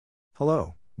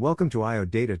Hello, welcome to IO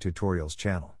Data Tutorials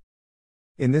channel.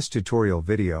 In this tutorial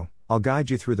video, I'll guide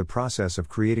you through the process of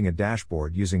creating a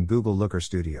dashboard using Google Looker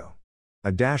Studio.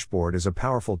 A dashboard is a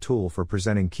powerful tool for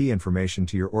presenting key information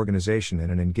to your organization in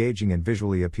an engaging and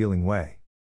visually appealing way.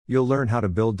 You'll learn how to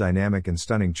build dynamic and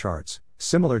stunning charts,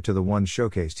 similar to the ones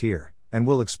showcased here, and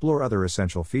we'll explore other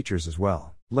essential features as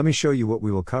well. Let me show you what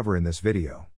we will cover in this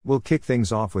video. We'll kick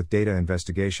things off with data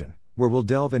investigation, where we'll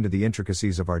delve into the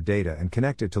intricacies of our data and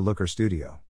connect it to Looker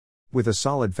Studio. With a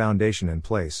solid foundation in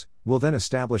place, we'll then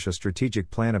establish a strategic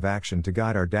plan of action to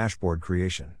guide our dashboard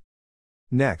creation.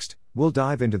 Next, we'll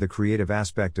dive into the creative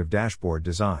aspect of dashboard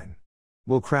design.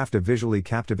 We'll craft a visually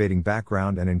captivating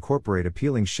background and incorporate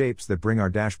appealing shapes that bring our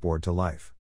dashboard to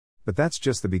life. But that's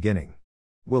just the beginning.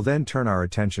 We'll then turn our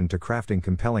attention to crafting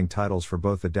compelling titles for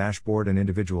both the dashboard and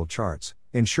individual charts,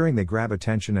 ensuring they grab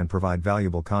attention and provide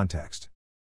valuable context.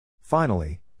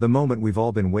 Finally, the moment we've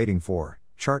all been waiting for,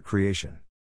 chart creation.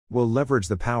 We'll leverage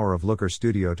the power of Looker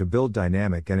Studio to build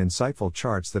dynamic and insightful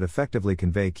charts that effectively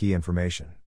convey key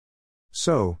information.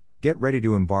 So, get ready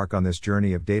to embark on this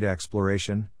journey of data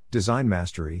exploration, design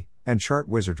mastery, and chart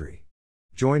wizardry.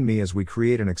 Join me as we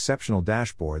create an exceptional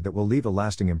dashboard that will leave a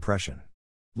lasting impression.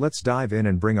 Let's dive in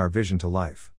and bring our vision to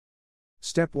life.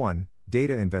 Step 1.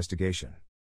 Data investigation.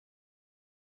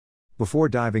 Before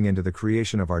diving into the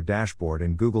creation of our dashboard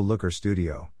in Google Looker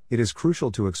Studio, it is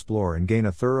crucial to explore and gain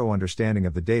a thorough understanding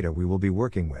of the data we will be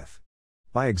working with.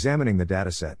 By examining the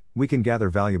dataset, we can gather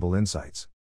valuable insights.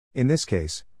 In this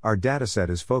case, our dataset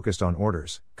is focused on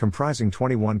orders, comprising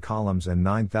 21 columns and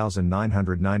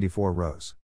 9,994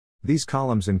 rows. These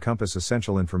columns encompass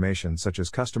essential information such as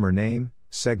customer name,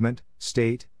 segment,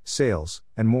 state, sales,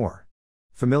 and more.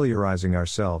 Familiarizing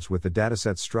ourselves with the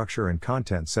dataset's structure and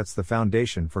content sets the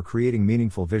foundation for creating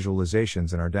meaningful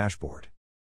visualizations in our dashboard.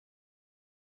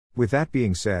 With that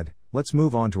being said, let's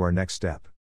move on to our next step.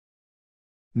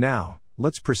 Now,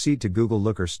 let's proceed to Google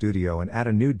Looker Studio and add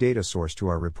a new data source to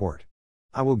our report.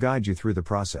 I will guide you through the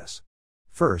process.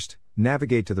 First,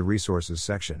 navigate to the Resources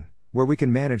section, where we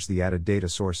can manage the added data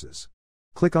sources.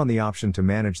 Click on the option to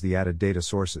manage the added data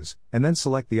sources, and then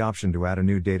select the option to add a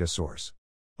new data source.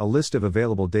 A list of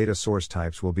available data source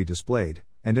types will be displayed,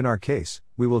 and in our case,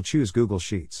 we will choose Google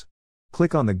Sheets.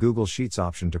 Click on the Google Sheets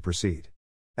option to proceed.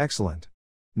 Excellent.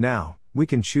 Now, we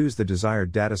can choose the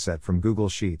desired dataset from Google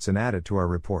Sheets and add it to our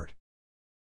report.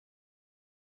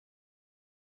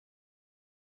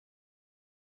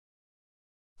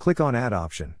 Click on Add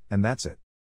option, and that's it.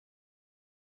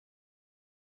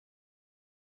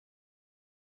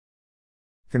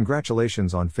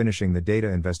 Congratulations on finishing the data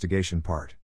investigation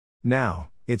part. Now,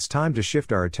 it's time to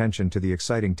shift our attention to the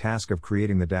exciting task of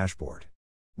creating the dashboard.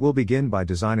 We'll begin by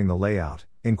designing the layout,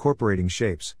 incorporating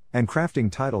shapes, and crafting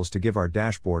titles to give our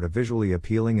dashboard a visually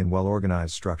appealing and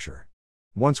well-organized structure.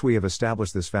 Once we have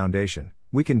established this foundation,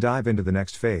 we can dive into the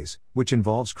next phase, which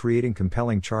involves creating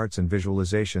compelling charts and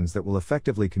visualizations that will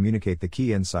effectively communicate the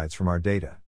key insights from our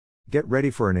data. Get ready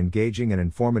for an engaging and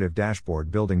informative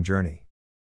dashboard building journey.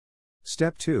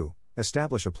 Step 2.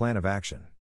 Establish a plan of action.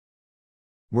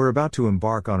 We're about to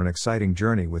embark on an exciting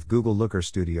journey with Google Looker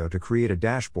Studio to create a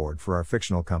dashboard for our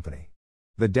fictional company.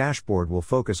 The dashboard will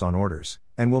focus on orders,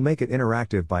 and we'll make it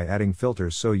interactive by adding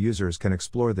filters so users can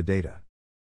explore the data.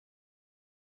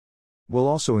 We'll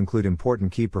also include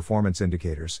important key performance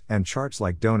indicators and charts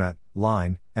like donut,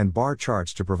 line, and bar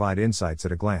charts to provide insights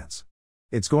at a glance.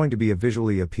 It's going to be a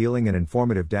visually appealing and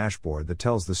informative dashboard that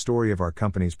tells the story of our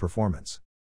company's performance.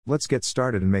 Let's get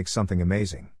started and make something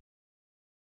amazing.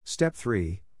 Step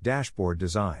 3. Dashboard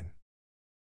design.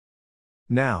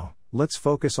 Now, let's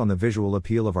focus on the visual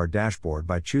appeal of our dashboard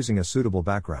by choosing a suitable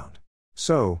background.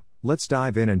 So, let's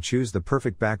dive in and choose the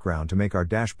perfect background to make our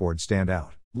dashboard stand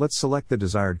out. Let's select the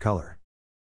desired color.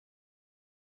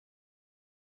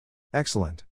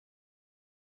 Excellent.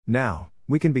 Now,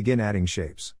 we can begin adding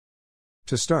shapes.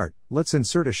 To start, let's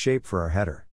insert a shape for our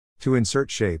header. To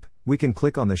insert shape, we can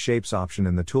click on the Shapes option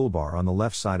in the toolbar on the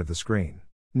left side of the screen.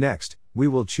 Next, we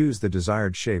will choose the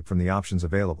desired shape from the options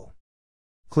available.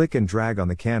 Click and drag on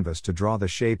the canvas to draw the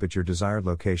shape at your desired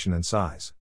location and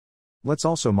size. Let's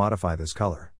also modify this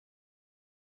color.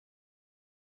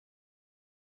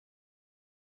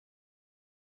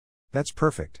 That's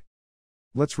perfect.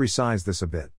 Let's resize this a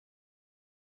bit.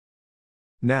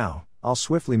 Now, I'll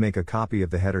swiftly make a copy of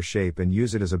the header shape and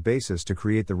use it as a basis to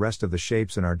create the rest of the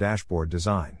shapes in our dashboard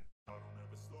design.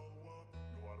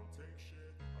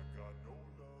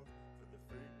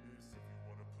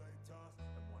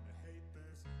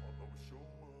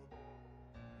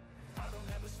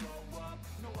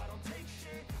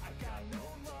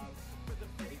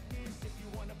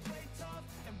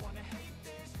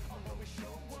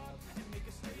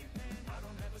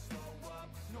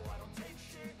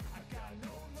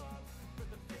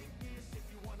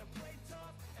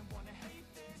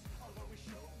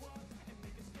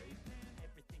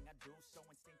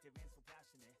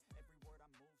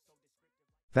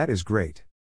 That is great.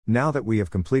 Now that we have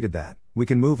completed that, we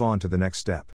can move on to the next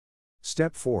step.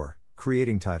 Step 4,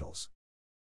 creating titles.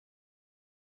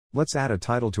 Let's add a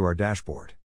title to our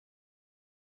dashboard.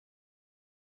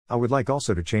 I would like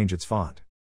also to change its font.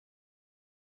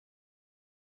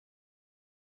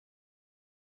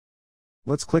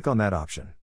 Let's click on that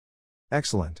option.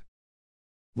 Excellent.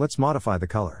 Let's modify the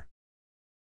color.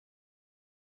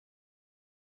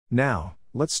 Now,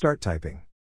 let's start typing.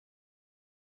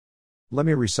 Let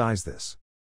me resize this.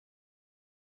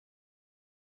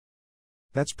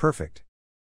 That's perfect.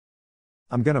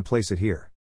 I'm gonna place it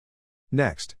here.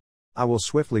 Next, I will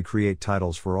swiftly create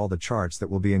titles for all the charts that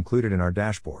will be included in our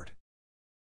dashboard.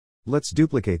 Let's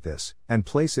duplicate this, and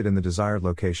place it in the desired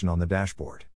location on the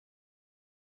dashboard.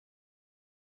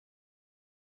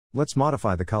 Let's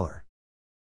modify the color.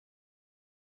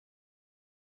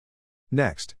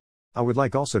 Next, I would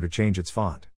like also to change its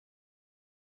font.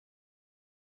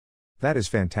 That is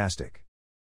fantastic.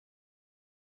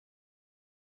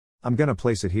 I'm gonna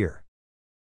place it here.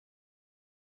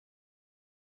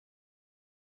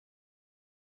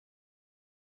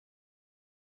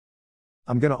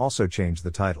 I'm gonna also change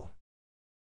the title.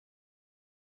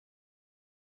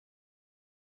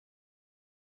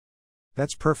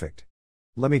 That's perfect.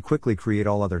 Let me quickly create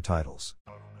all other titles.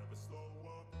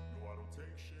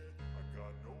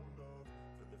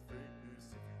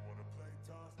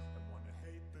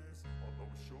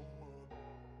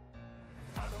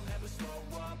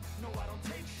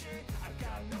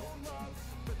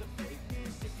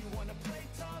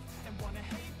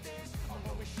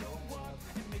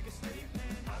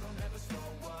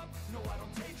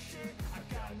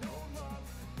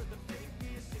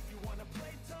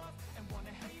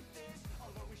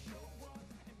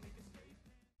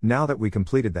 Now that we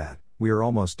completed that, we are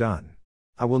almost done.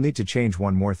 I will need to change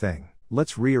one more thing.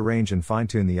 Let's rearrange and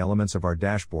fine-tune the elements of our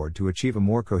dashboard to achieve a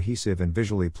more cohesive and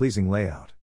visually pleasing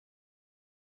layout.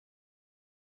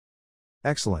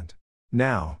 Excellent.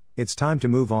 Now, it's time to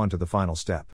move on to the final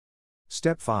step.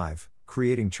 Step 5,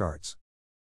 creating charts.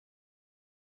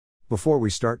 Before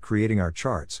we start creating our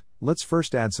charts, let's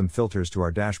first add some filters to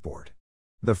our dashboard.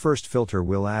 The first filter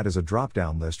we'll add is a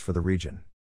drop-down list for the region.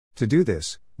 To do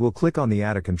this, we'll click on the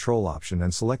Add a Control option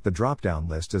and select the drop-down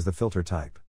list as the filter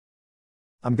type.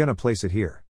 I'm gonna place it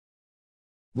here.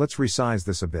 Let's resize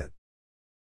this a bit.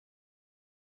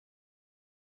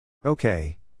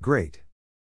 Okay, great.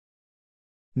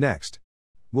 Next,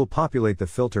 we'll populate the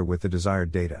filter with the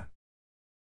desired data.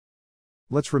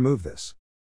 Let's remove this.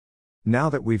 Now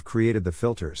that we've created the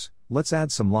filters, let's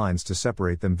add some lines to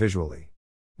separate them visually.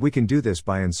 We can do this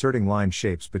by inserting line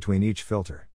shapes between each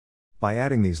filter. By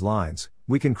adding these lines,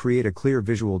 we can create a clear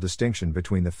visual distinction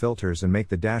between the filters and make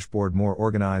the dashboard more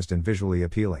organized and visually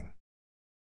appealing.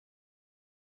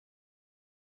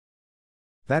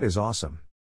 That is awesome.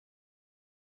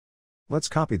 Let's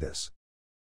copy this.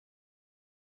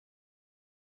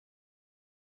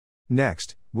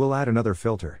 Next, we'll add another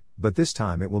filter, but this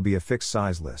time it will be a fixed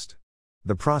size list.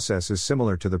 The process is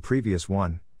similar to the previous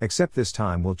one, except this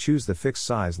time we'll choose the fixed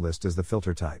size list as the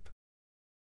filter type.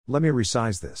 Let me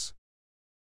resize this.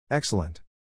 Excellent.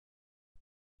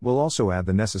 We'll also add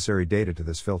the necessary data to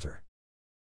this filter.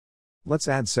 Let's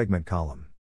add segment column.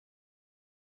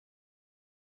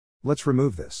 Let's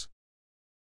remove this.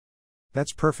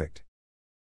 That's perfect.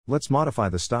 Let's modify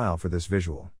the style for this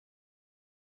visual.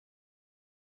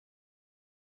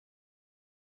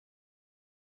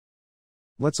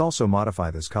 Let's also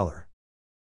modify this color.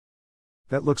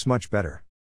 That looks much better.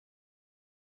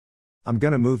 I'm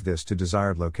gonna move this to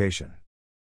desired location.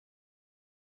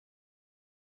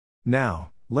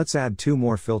 Now, let's add 2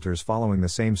 more filters following the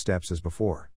same steps as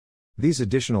before. These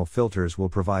additional filters will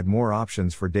provide more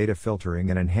options for data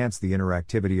filtering and enhance the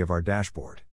interactivity of our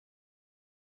dashboard.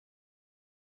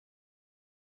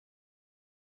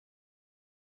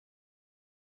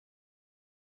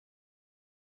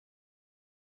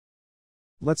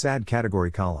 Let's add category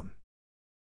column.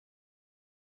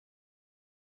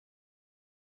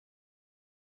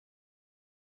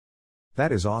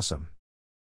 That is awesome.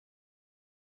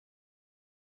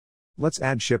 Let's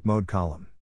add ship mode column.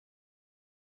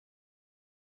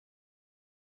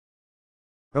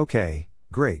 Okay,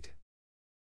 great.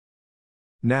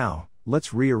 Now,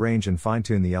 let's rearrange and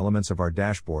fine-tune the elements of our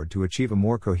dashboard to achieve a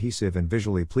more cohesive and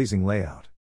visually pleasing layout.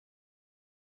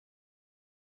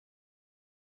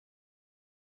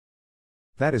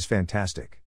 That is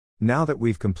fantastic. Now that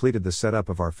we've completed the setup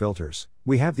of our filters,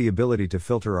 we have the ability to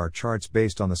filter our charts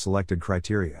based on the selected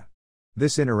criteria.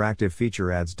 This interactive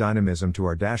feature adds dynamism to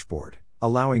our dashboard,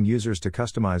 allowing users to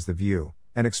customize the view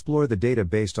and explore the data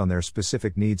based on their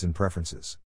specific needs and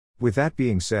preferences. With that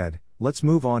being said, let's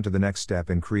move on to the next step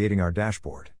in creating our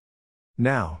dashboard.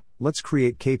 Now, let's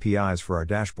create KPIs for our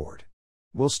dashboard.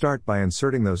 We'll start by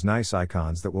inserting those nice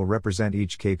icons that will represent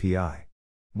each KPI.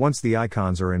 Once the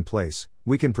icons are in place,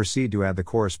 we can proceed to add the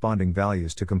corresponding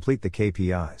values to complete the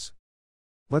KPIs.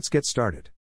 Let's get started.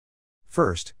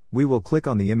 First, we will click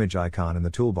on the image icon in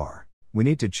the toolbar. We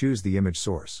need to choose the image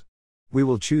source. We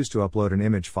will choose to upload an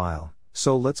image file,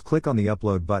 so let's click on the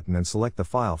Upload button and select the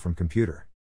file from computer.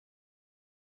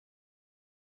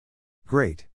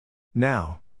 Great.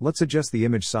 Now, let's adjust the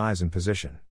image size and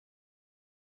position.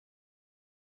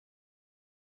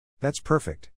 That's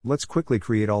perfect. Let's quickly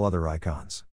create all other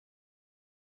icons.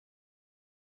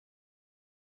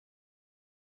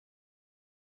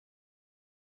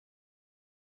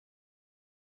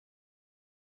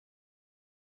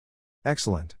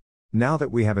 Excellent. Now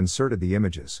that we have inserted the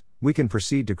images, we can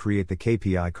proceed to create the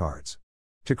KPI cards.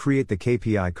 To create the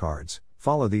KPI cards,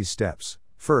 follow these steps.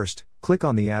 First, click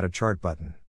on the Add a Chart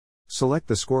button. Select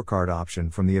the scorecard option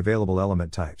from the available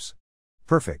element types.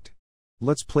 Perfect.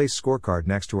 Let's place scorecard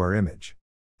next to our image.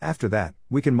 After that,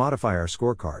 we can modify our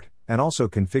scorecard, and also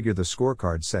configure the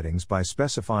scorecard settings by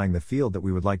specifying the field that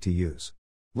we would like to use.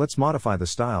 Let's modify the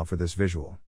style for this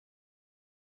visual.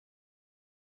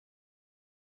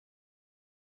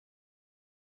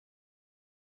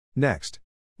 Next,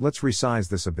 let's resize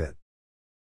this a bit.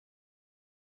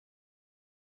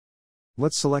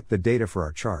 Let's select the data for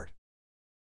our chart.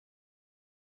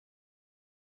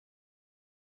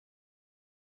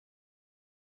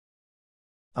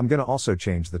 I'm gonna also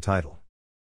change the title.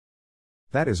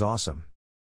 That is awesome.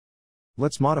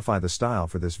 Let's modify the style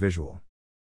for this visual.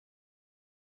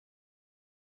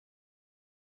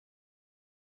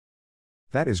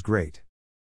 That is great.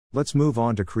 Let's move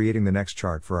on to creating the next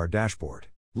chart for our dashboard.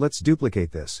 Let's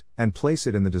duplicate this, and place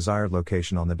it in the desired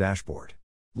location on the dashboard.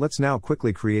 Let's now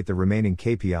quickly create the remaining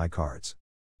KPI cards.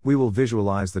 We will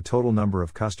visualize the total number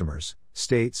of customers,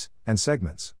 states, and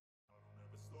segments.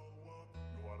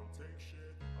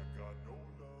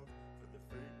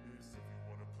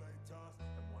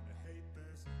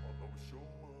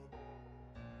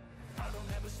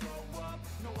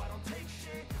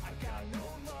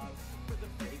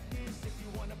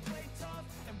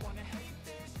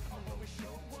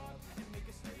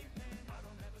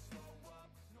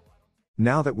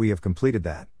 Now that we have completed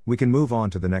that, we can move on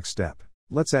to the next step.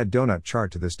 Let's add donut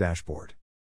chart to this dashboard.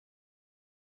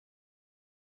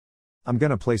 I'm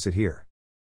gonna place it here.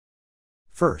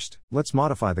 First, let's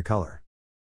modify the color.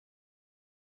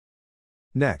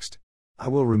 Next, I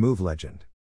will remove legend.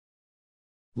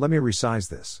 Let me resize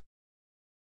this.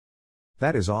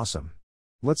 That is awesome.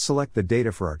 Let's select the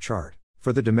data for our chart.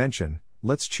 For the dimension,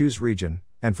 let's choose region,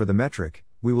 and for the metric,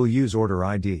 we will use order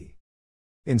ID.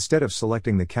 Instead of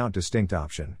selecting the Count Distinct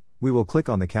option, we will click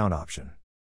on the Count option.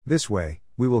 This way,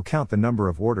 we will count the number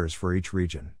of orders for each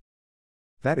region.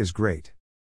 That is great.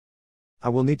 I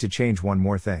will need to change one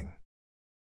more thing.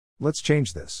 Let's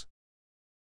change this.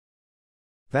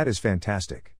 That is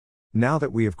fantastic. Now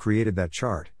that we have created that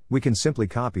chart, we can simply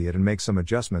copy it and make some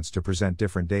adjustments to present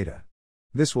different data.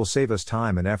 This will save us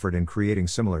time and effort in creating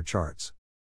similar charts.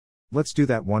 Let's do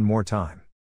that one more time.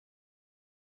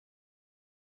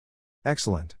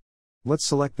 Excellent. Let's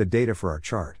select the data for our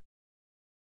chart.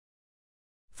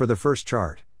 For the first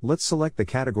chart, let's select the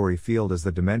category field as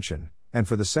the dimension, and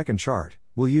for the second chart,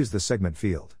 we'll use the segment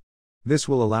field. This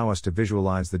will allow us to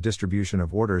visualize the distribution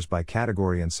of orders by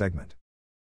category and segment.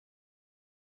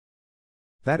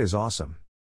 That is awesome.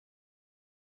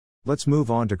 Let's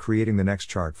move on to creating the next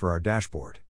chart for our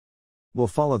dashboard. We'll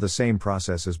follow the same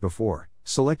process as before,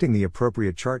 selecting the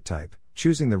appropriate chart type,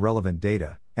 choosing the relevant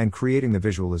data, and creating the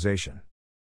visualization.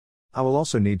 I will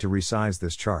also need to resize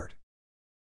this chart.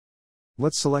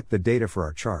 Let's select the data for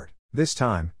our chart. This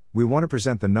time, we want to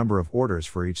present the number of orders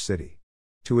for each city.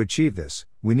 To achieve this,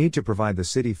 we need to provide the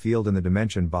city field in the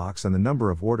dimension box and the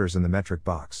number of orders in the metric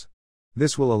box.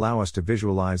 This will allow us to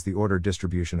visualize the order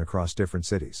distribution across different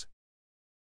cities.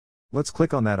 Let's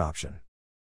click on that option.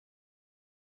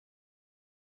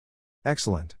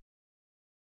 Excellent.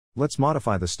 Let's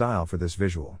modify the style for this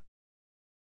visual.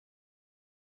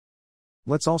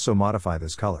 Let's also modify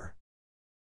this color.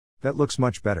 That looks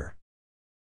much better.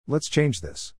 Let's change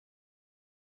this.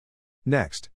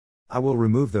 Next, I will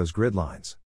remove those grid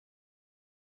lines.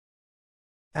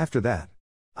 After that,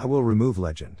 I will remove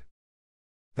legend.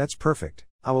 That's perfect.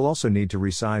 I will also need to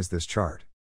resize this chart.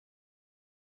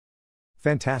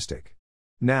 Fantastic.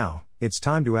 Now, it's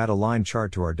time to add a line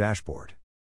chart to our dashboard.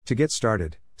 To get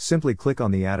started, simply click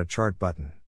on the Add a Chart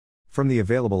button. From the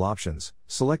available options,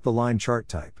 select the line chart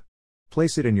type.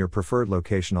 Place it in your preferred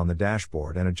location on the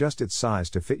dashboard and adjust its size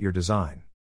to fit your design.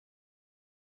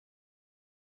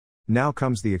 Now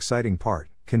comes the exciting part,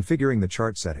 configuring the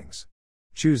chart settings.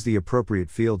 Choose the appropriate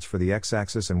fields for the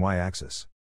x-axis and y-axis.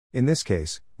 In this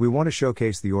case, we want to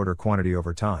showcase the order quantity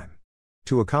over time.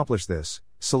 To accomplish this,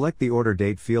 select the order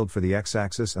date field for the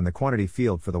x-axis and the quantity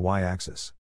field for the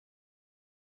y-axis.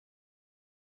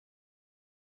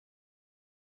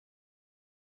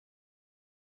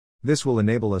 This will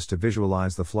enable us to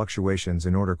visualize the fluctuations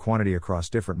in order quantity across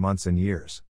different months and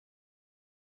years.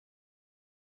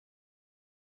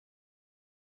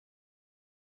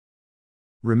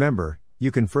 Remember,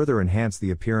 you can further enhance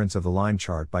the appearance of the line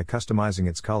chart by customizing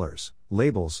its colors,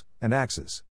 labels, and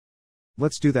axes.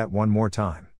 Let's do that one more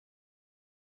time.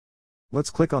 Let's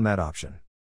click on that option.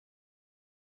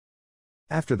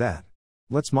 After that,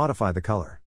 let's modify the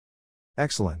color.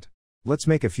 Excellent. Let's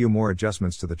make a few more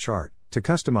adjustments to the chart, to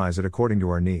customize it according to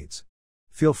our needs.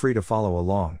 Feel free to follow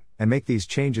along, and make these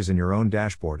changes in your own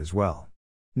dashboard as well.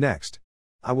 Next,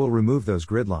 I will remove those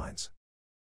grid lines.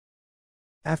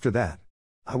 After that,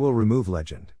 I will remove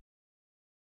legend.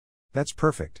 That's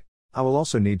perfect. I will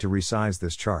also need to resize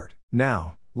this chart.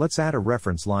 Now, let's add a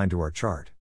reference line to our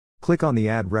chart. Click on the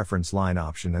Add Reference Line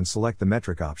option and select the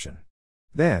metric option.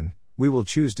 Then, we will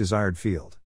choose desired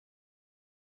field.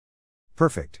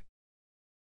 Perfect.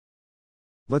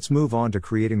 Let's move on to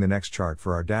creating the next chart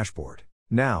for our dashboard.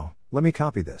 Now, let me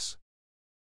copy this.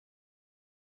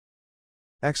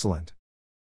 Excellent.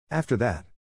 After that,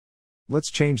 let's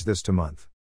change this to month.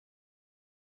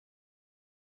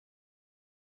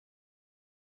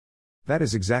 That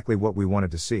is exactly what we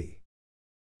wanted to see.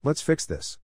 Let's fix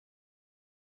this.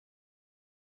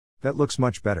 That looks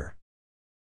much better.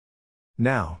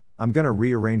 Now, I'm gonna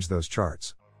rearrange those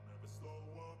charts.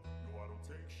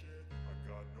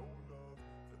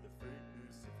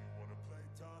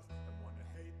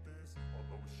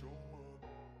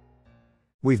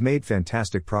 We've made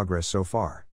fantastic progress so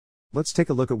far. Let's take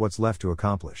a look at what's left to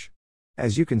accomplish.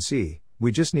 As you can see,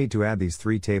 we just need to add these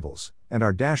 3 tables, and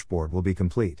our dashboard will be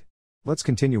complete. Let's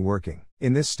continue working.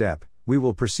 In this step, we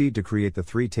will proceed to create the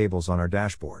 3 tables on our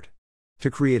dashboard. To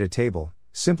create a table,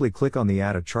 simply click on the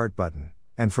Add a Chart button,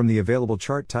 and from the available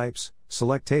chart types,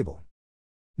 select Table.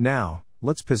 Now,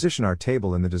 let's position our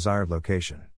table in the desired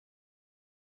location.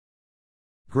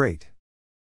 Great.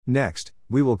 Next,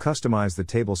 we will customize the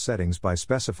table settings by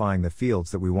specifying the fields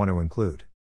that we want to include.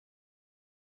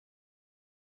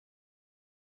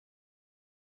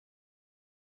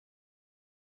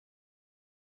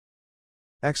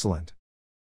 Excellent.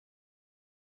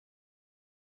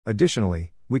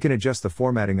 Additionally, we can adjust the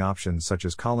formatting options such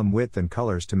as column width and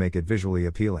colors to make it visually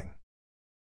appealing.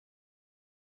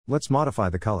 Let's modify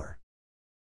the color.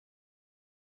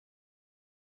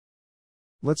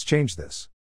 Let's change this.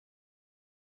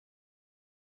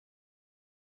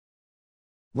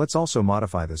 Let's also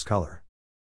modify this color.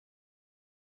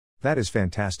 That is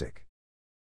fantastic.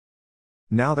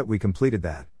 Now that we completed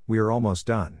that, we are almost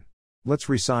done. Let's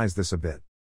resize this a bit.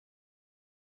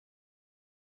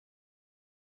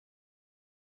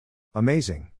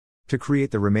 Amazing. To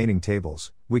create the remaining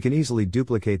tables, we can easily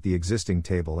duplicate the existing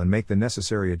table and make the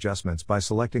necessary adjustments by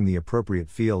selecting the appropriate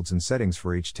fields and settings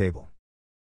for each table.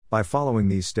 By following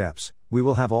these steps, we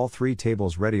will have all 3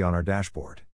 tables ready on our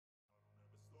dashboard.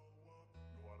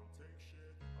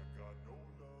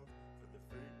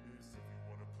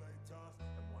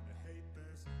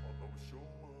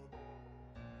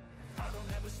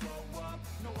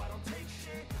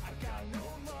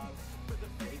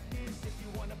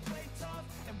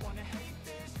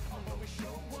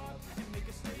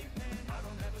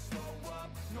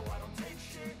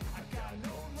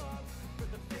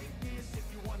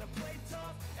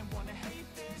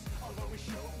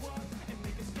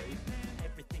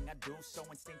 So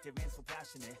instinctive and so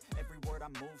passionate. Every word I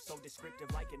move so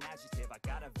descriptive like an adjective. I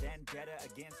got a vendetta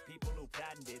against people who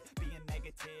patented being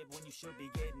negative when you should be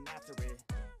getting after it.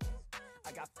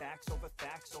 I got facts over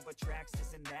tracks,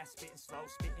 this and that. Spitting slow,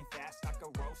 spitting fast. I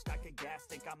could roast, I could gas.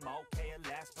 Think I'm okay at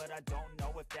last, but I don't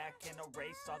know if that can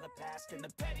erase all the past and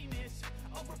the pettiness.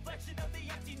 A reflection of the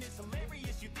emptiness.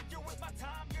 Hilarious, you think you're worth my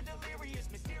time. You're delirious,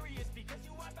 mysterious, because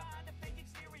you hide behind a fake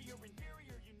exterior.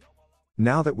 Inferior, you know.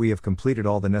 Now that we have completed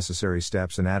all the necessary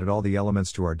steps and added all the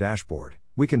elements to our dashboard,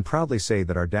 we can proudly say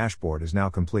that our dashboard is now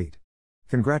complete.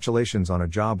 Congratulations on a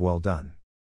job well done.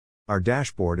 Our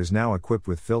dashboard is now equipped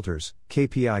with filters,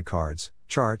 KPI cards,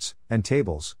 charts, and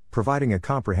tables, providing a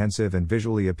comprehensive and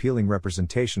visually appealing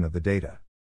representation of the data.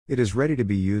 It is ready to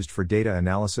be used for data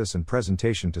analysis and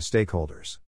presentation to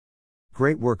stakeholders.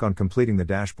 Great work on completing the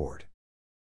dashboard.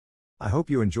 I hope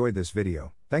you enjoyed this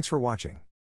video. Thanks for watching.